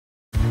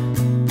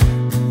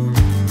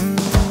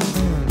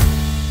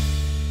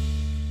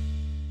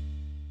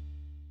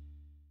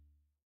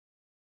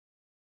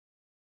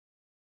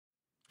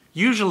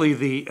Usually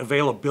the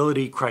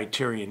availability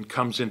criterion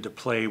comes into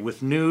play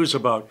with news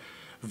about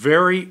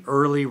very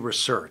early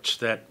research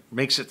that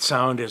makes it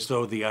sound as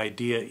though the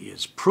idea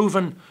is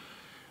proven,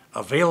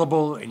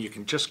 available, and you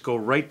can just go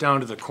right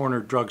down to the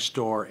corner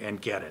drugstore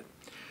and get it.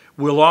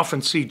 We'll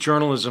often see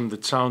journalism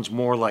that sounds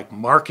more like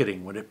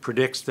marketing when it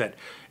predicts that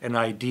an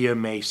idea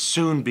may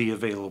soon be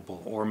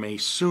available or may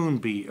soon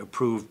be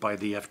approved by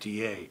the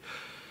FDA.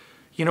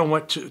 You know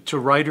what, to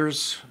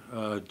writers,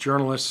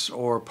 journalists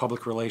or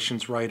public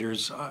relations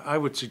writers, I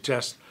would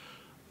suggest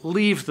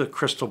leave the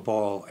crystal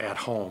ball at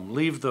home.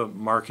 Leave the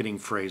marketing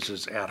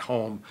phrases at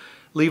home.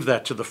 Leave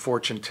that to the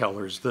fortune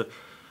tellers.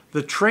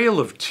 The trail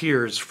of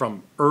tears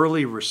from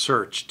early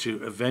research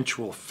to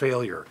eventual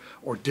failure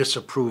or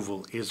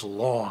disapproval is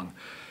long,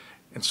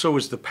 and so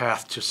is the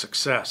path to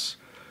success.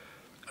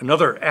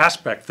 Another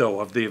aspect,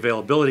 though, of the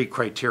availability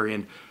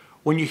criterion,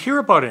 when you hear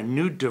about a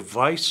new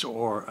device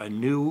or a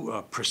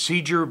new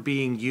procedure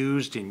being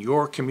used in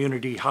your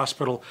community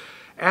hospital,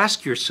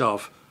 ask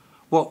yourself,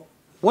 well,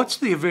 what's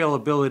the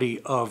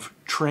availability of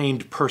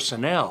trained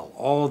personnel,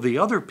 all the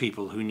other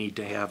people who need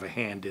to have a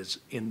hand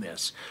in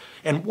this?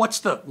 And what's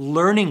the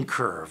learning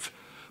curve,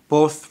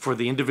 both for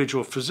the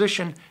individual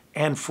physician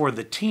and for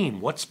the team?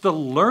 What's the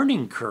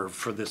learning curve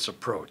for this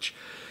approach?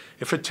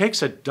 If it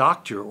takes a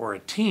doctor or a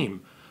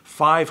team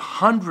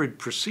 500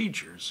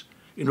 procedures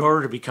in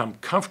order to become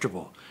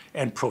comfortable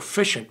and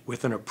proficient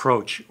with an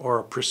approach or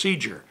a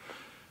procedure,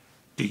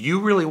 do you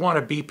really want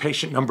to be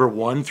patient number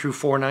 1 through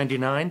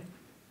 499?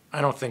 I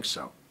don't think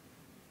so.